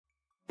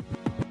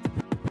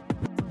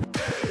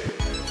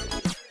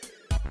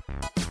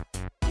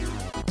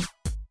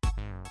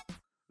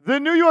The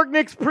New York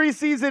Knicks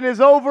preseason is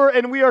over,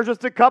 and we are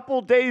just a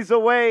couple days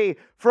away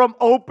from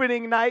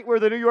opening night where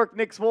the New York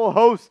Knicks will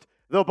host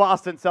the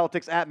Boston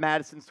Celtics at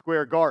Madison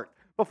Square Garden.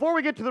 Before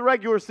we get to the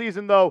regular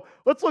season, though,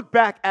 let's look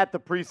back at the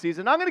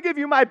preseason. I'm going to give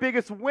you my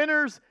biggest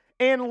winners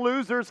and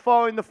losers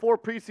following the 4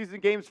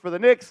 preseason games for the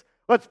Knicks.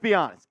 Let's be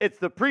honest. It's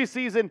the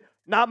preseason,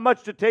 not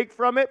much to take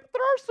from it, but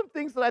there are some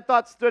things that I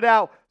thought stood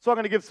out, so I'm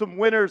going to give some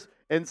winners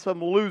and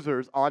some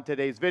losers on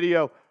today's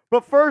video.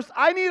 But first,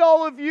 I need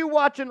all of you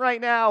watching right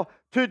now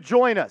to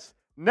join us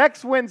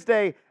next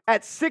Wednesday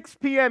at 6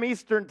 p.m.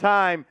 Eastern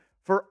Time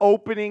for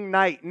opening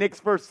night,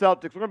 Knicks vs.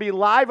 Celtics. We're going to be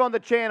live on the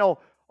channel,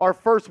 our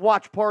first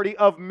watch party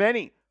of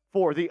many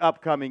for the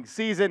upcoming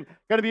season.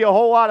 Going to be a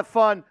whole lot of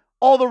fun.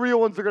 All the real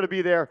ones are going to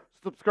be there.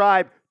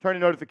 Subscribe, turn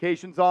your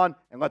notifications on,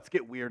 and let's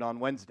get weird on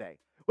Wednesday.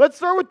 Let's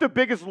start with the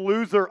biggest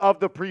loser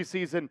of the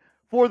preseason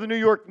for the New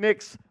York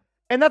Knicks,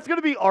 and that's going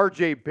to be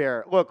RJ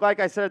Barrett. Look, like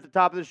I said at the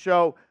top of the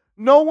show,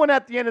 no one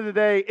at the end of the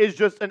day is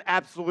just an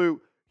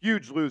absolute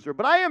huge loser.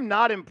 But I am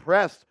not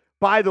impressed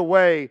by the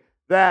way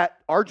that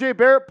RJ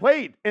Barrett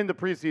played in the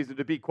preseason,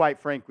 to be quite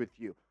frank with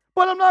you.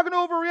 But I'm not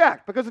going to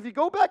overreact, because if you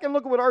go back and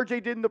look at what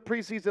RJ did in the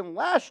preseason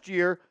last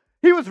year,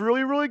 he was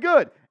really, really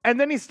good. And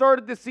then he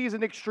started the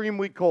season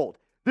extremely cold.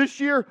 This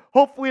year,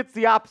 hopefully it's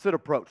the opposite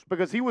approach,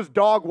 because he was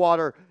dog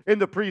water in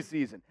the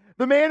preseason.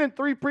 The man in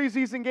 3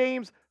 preseason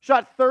games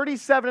shot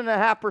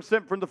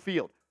 37.5% from the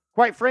field.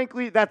 Quite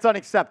frankly, that's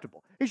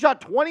unacceptable. He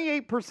shot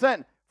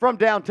 28% from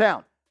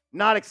downtown.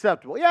 Not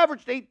acceptable. He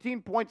averaged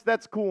 18 points.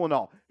 That's cool and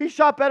all. He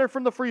shot better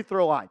from the free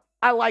throw line.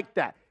 I like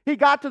that. He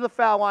got to the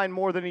foul line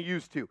more than he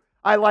used to.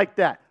 I like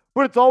that.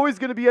 But it's always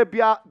going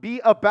to be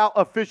about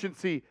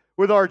efficiency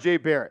with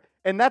RJ Barrett.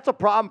 And that's a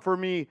problem for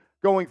me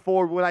going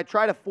forward when I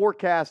try to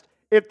forecast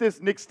if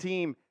this Knicks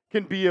team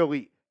can be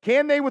elite.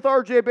 Can they with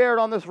RJ Barrett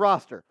on this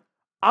roster?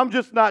 I'm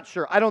just not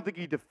sure. I don't think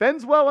he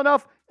defends well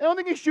enough. I don't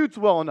think he shoots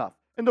well enough.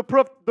 And the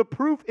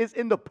proof is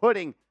in the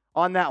pudding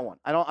on that one.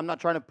 I'm not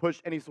trying to push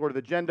any sort of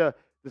agenda.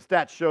 The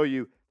stats show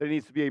you that he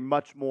needs to be a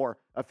much more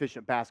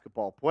efficient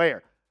basketball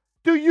player.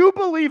 Do you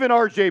believe in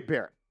RJ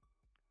Barrett?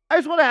 I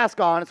just want to ask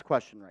an honest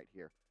question right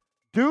here.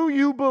 Do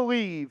you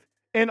believe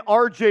in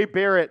RJ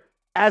Barrett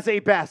as a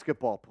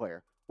basketball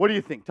player? What do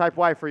you think? Type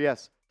Y for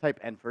yes, type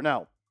N for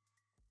no.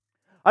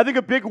 I think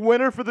a big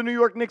winner for the New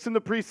York Knicks in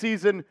the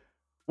preseason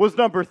was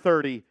number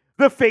 30,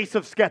 the face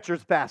of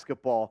Skechers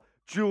basketball,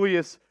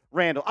 Julius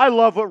Randle. I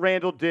love what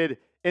Randle did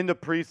in the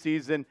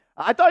preseason.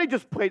 I thought he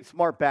just played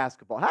smart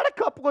basketball. Had a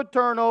couple of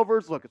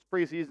turnovers. Look, it's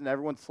preseason.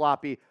 Everyone's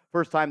sloppy.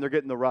 First time they're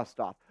getting the rust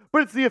off.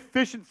 But it's the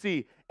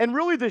efficiency and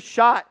really the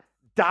shot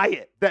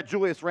diet that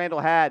Julius Randle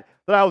had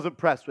that I was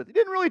impressed with. He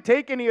didn't really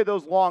take any of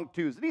those long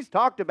twos. And he's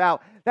talked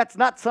about that's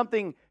not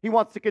something he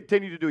wants to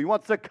continue to do. He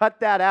wants to cut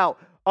that out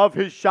of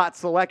his shot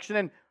selection.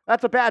 And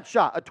that's a bad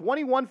shot. A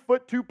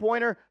 21-foot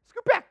two-pointer.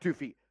 Scoot back 2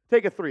 feet.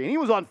 Take a 3. And he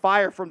was on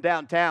fire from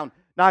downtown,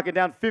 knocking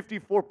down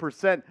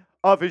 54%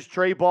 of his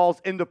tray balls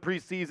in the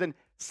preseason.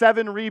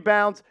 7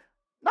 rebounds.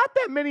 Not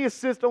that many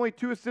assists, only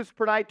 2 assists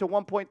per night to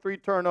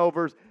 1.3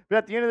 turnovers. But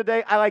at the end of the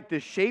day, I like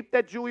the shape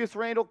that Julius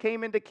Randle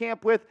came into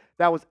camp with.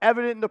 That was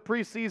evident in the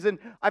preseason.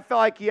 I felt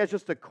like he has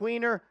just a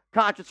cleaner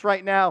conscience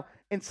right now.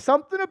 And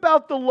something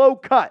about the low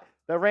cut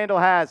that Randle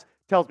has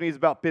tells me he's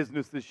about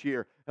business this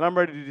year. And I'm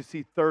ready to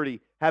see 30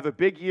 have a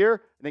big year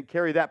and then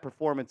carry that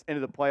performance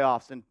into the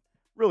playoffs and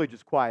really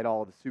just quiet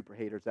all of the super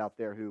haters out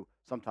there who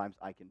sometimes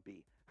I can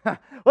be.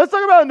 Let's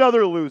talk about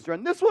another loser,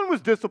 and this one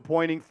was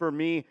disappointing for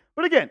me.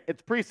 But again,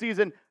 it's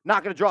preseason,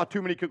 not going to draw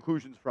too many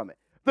conclusions from it.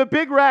 The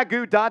big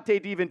ragu, Donte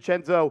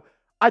Divincenzo,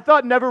 I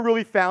thought never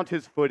really found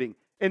his footing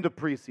in the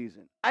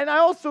preseason. And I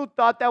also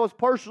thought that was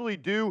partially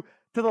due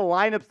to the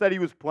lineups that he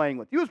was playing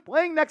with. He was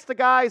playing next to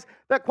guys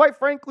that, quite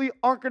frankly,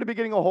 aren't going to be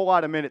getting a whole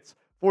lot of minutes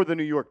for the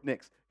New York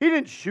Knicks. He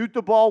didn't shoot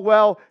the ball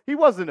well, he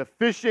wasn't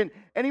efficient,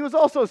 and he was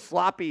also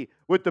sloppy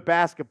with the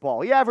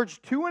basketball. He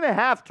averaged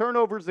 2.5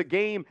 turnovers a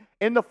game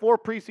in the 4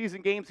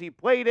 preseason games he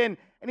played in,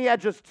 and he had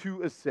just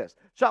 2 assists.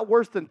 Shot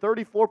worse than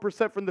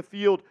 34% from the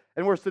field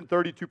and worse than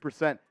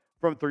 32%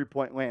 from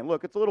three-point land.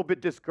 Look, it's a little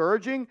bit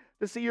discouraging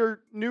to see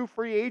your new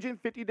free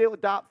agent,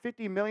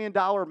 $50 million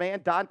man,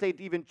 Donte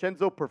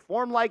Divincenzo,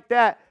 perform like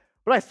that,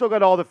 but I still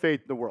got all the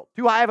faith in the world.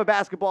 Too high of a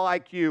basketball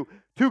IQ,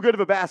 too good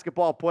of a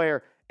basketball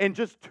player, and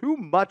just too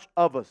much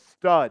of a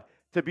stud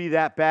to be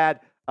that bad.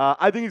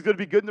 I think he's going to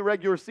be good in the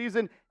regular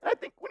season. And I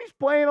think when he's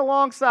playing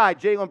alongside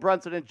Jalen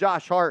Brunson and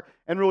Josh Hart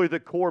and really the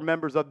core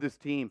members of this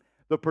team,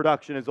 the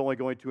production is only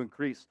going to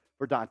increase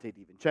for Donte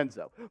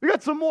Divincenzo. We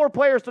got some more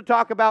players to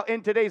talk about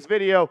in today's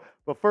video.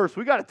 But first,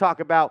 we got to talk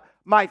about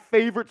my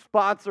favorite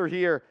sponsor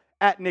here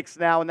at Knicks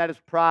Now, and that is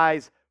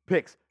Prize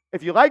Picks.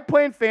 If you like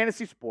playing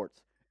fantasy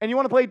sports, and you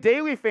want to play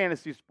daily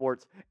fantasy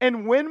sports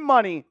and win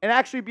money and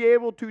actually be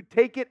able to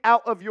take it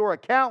out of your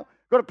account,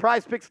 go to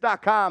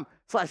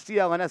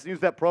prizepicks.com/CLNS and use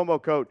that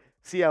promo code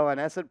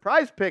CLNS. And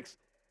Prize Picks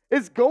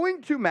is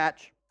going to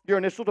match your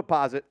initial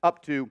deposit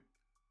up to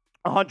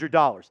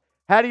 $100.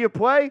 How do you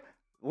play?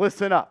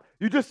 Listen up.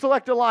 You just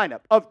select a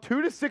lineup of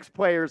 2 to 6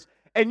 players,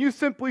 and you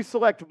simply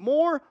select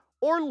more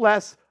or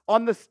less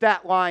on the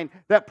stat line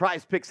that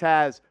PrizePicks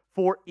has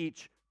for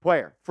each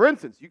player. For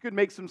instance, you could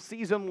make some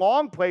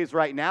season-long plays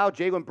right now.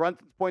 Jalen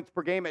Brunson's points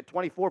per game at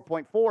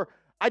 24.4.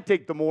 I'd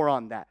take the more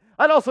on that.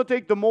 I'd also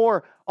take the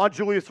more on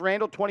Julius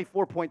Randle,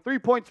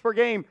 24.3 points per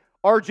game.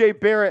 RJ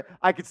Barrett,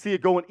 I could see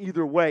it going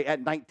either way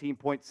at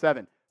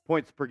 19.7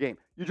 points per game.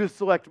 You just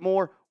select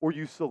more or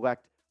you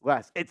select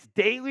less. It's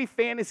daily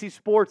fantasy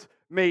sports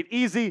made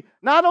easy.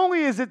 Not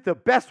only is it the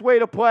best way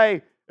to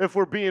play, if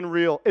we're being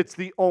real, it's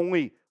the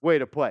only way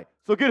to play.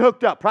 So get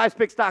hooked up.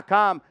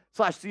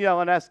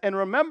 PrizePicks.com/CLNS. And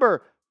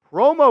remember,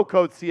 promo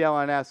code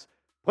CLNS.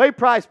 Play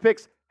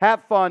PrizePicks.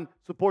 Have fun.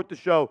 Support the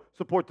show.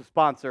 Support the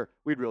sponsor.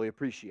 We'd really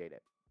appreciate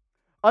it.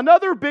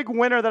 Another big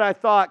winner that I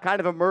thought kind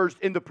of emerged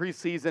in the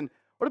preseason.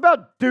 What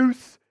about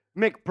Deuce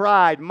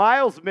McBride?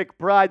 Miles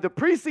McBride. The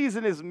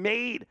preseason is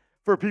made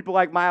for people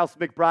like Miles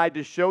McBride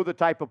to show the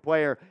type of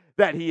player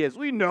that he is.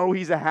 We know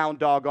he's a hound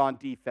dog on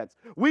defense.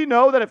 We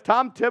know that if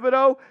Tom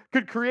Thibodeau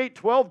could create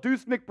 12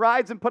 Deuce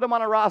McBrides and put them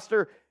on a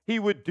roster, he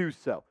would do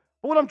so.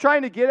 But what I'm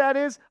trying to get at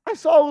is I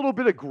saw a little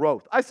bit of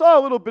growth. I saw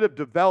a little bit of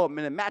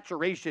development and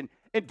maturation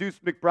in Deuce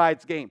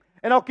McBride's game.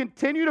 And I'll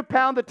continue to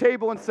pound the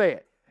table and say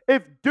it.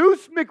 If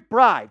Deuce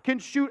McBride can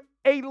shoot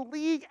a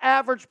league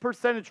average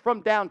percentage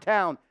from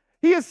downtown,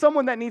 he is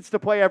someone that needs to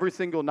play every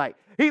single night.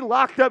 He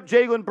locked up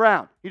Jaylen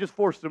Brown. He just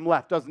forced him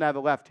left. Doesn't have a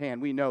left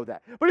hand. We know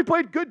that. But he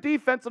played good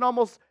defense in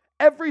almost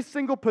every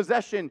single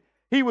possession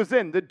he was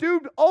in. The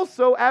dude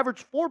also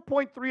averaged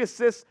 4.3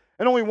 assists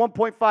and only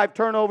 1.5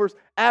 turnovers,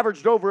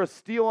 averaged over a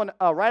steal and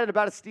right at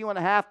about a steal and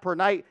a half per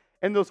night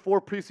in those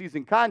 4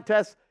 preseason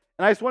contests.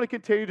 And I just want to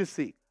continue to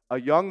see a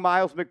young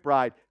Miles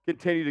McBride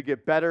continue to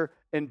get better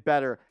and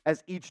better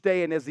as each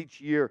day and as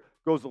each year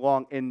goes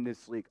along in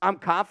this league. I'm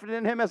confident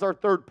in him as our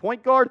third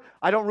point guard.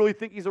 I don't really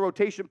think he's a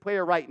rotation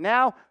player right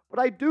now, but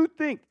I do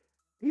think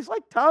he's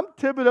like Tom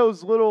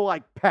Thibodeau's little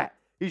pet.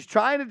 He's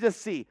trying to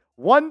just see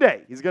one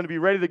day he's going to be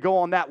ready to go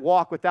on that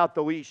walk without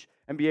the leash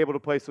and be able to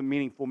play some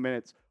meaningful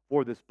minutes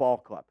for this ball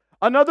club.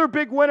 Another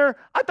big winner,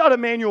 I thought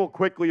Immanuel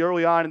Quickley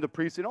early on in the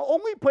preseason.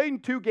 Only played in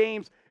 2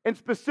 games, and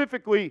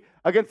specifically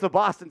against the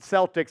Boston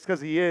Celtics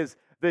because he is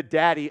the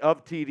daddy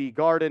of TD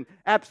Garden.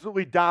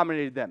 Absolutely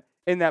dominated them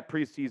in that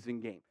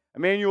preseason game.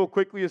 Immanuel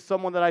Quickley is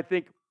someone that I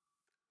think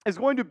is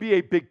going to be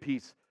a big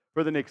piece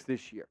for the Knicks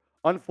this year.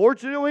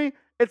 Unfortunately,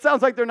 it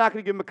sounds like they're not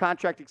going to give him a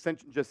contract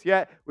extension just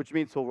yet, which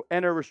means he'll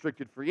enter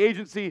restricted free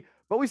agency.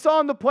 But we saw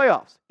in the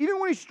playoffs, even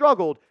when he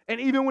struggled and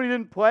even when he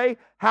didn't play,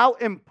 how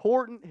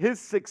important his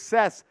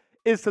success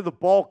is to the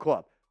ball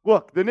club.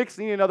 Look, the Knicks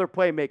need another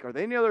playmaker.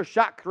 They need another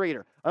shot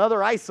creator, another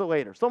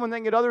isolator, someone that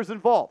can get others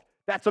involved.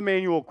 That's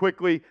Immanuel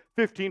Quickley,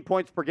 15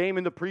 points per game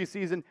in the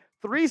preseason,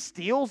 3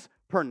 steals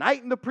per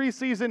night in the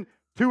preseason,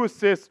 2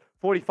 assists,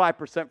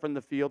 45% from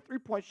the field.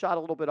 3-point shot a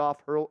little bit off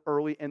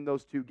early in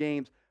those 2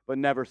 games, but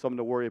never something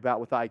to worry about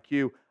with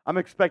IQ. I'm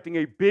expecting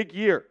a big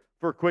year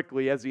for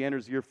Quickley as he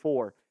enters year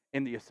 4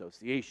 in the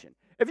association.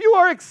 If you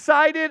are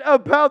excited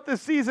about the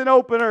season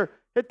opener,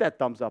 hit that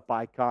thumbs up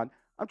icon.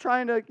 I'm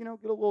trying to, get a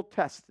little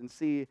test and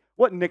see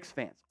what Knicks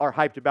fans are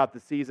hyped about the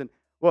season.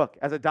 Look,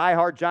 as a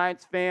diehard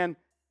Giants fan,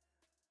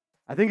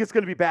 I think it's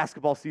going to be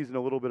basketball season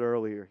a little bit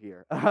earlier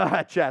here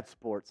at Chat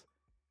Sports.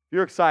 If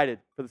you're excited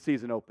for the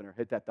season opener,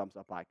 hit that thumbs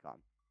up icon.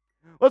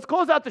 Let's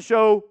close out the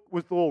show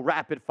with the little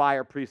rapid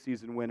fire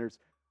preseason winners.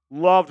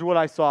 Loved what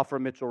I saw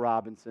from Mitchell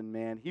Robinson,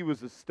 man. He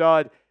was a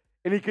stud,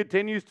 and he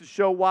continues to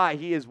show why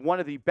he is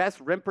one of the best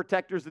rim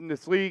protectors in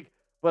this league,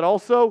 but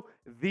also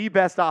the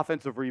best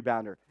offensive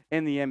rebounder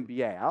in the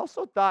NBA. I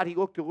also thought he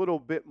looked a little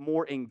bit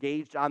more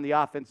engaged on the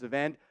offensive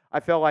end. I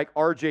felt like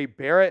RJ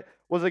Barrett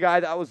was a guy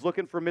that was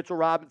looking for Mitchell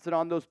Robinson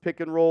on those pick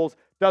and rolls.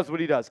 Does what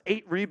he does.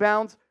 8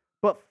 rebounds,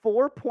 but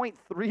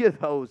 4.3 of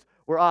those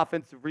were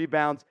offensive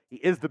rebounds. He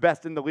is the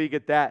best in the league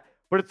at that.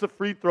 But it's a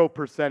free throw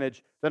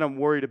percentage that I'm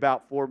worried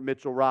about for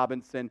Mitchell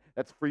Robinson.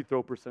 That's free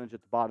throw percentage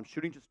at the bottom.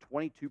 Shooting just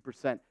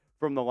 22%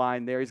 from the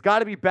line there. He's got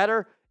to be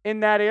better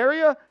in that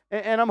area,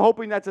 and I'm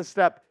hoping that's a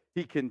step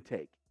he can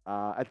take.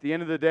 At the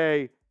end of the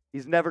day,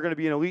 he's never going to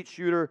be an elite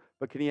shooter,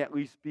 but can he at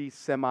least be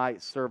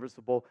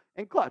semi-serviceable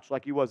and clutch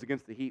like he was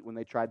against the Heat when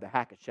they tried the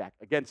hack-a-shack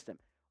against him?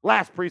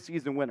 Last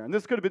preseason winner, and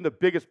this could have been the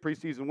biggest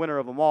preseason winner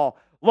of them all.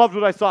 Loved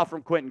what I saw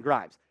from Quentin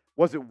Grimes.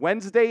 Was it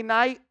Tuesday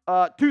night,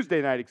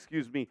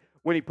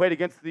 when he played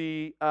against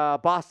the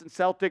Boston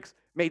Celtics,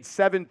 made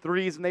 7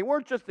 threes, and they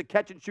weren't just the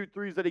catch-and-shoot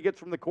threes that he gets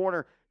from the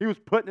corner. He was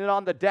putting it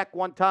on the deck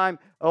one time.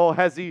 Oh,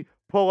 Hezzy,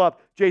 pull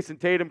up. Jason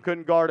Tatum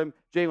couldn't guard him.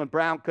 Jaylen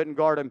Brown couldn't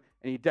guard him,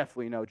 and you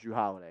definitely know Drew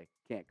Holiday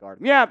can't guard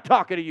him. Yeah, I'm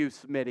talking to you,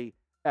 Smitty.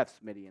 F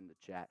Smitty in the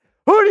chat.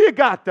 Who do you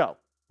got, though?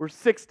 We're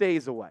 6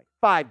 days away.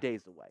 5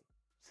 days away.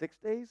 6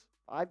 days?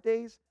 5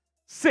 days?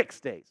 6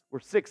 days. We're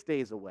 6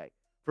 days away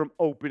from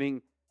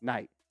opening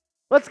night.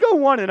 Let's go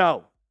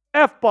 1-0.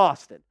 F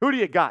Boston. Who do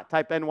you got?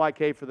 Type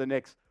NYK for the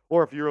Knicks.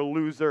 Or if you're a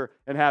loser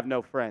and have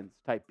no friends,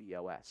 type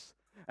BOS.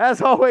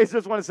 As always,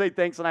 just want to say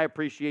thanks, and I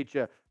appreciate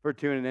you for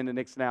tuning in to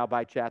Knicks Now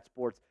by Chat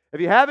Sports. If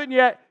you haven't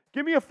yet,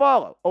 give me a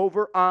follow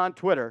over on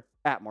Twitter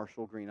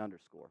 @MarshallGreen_.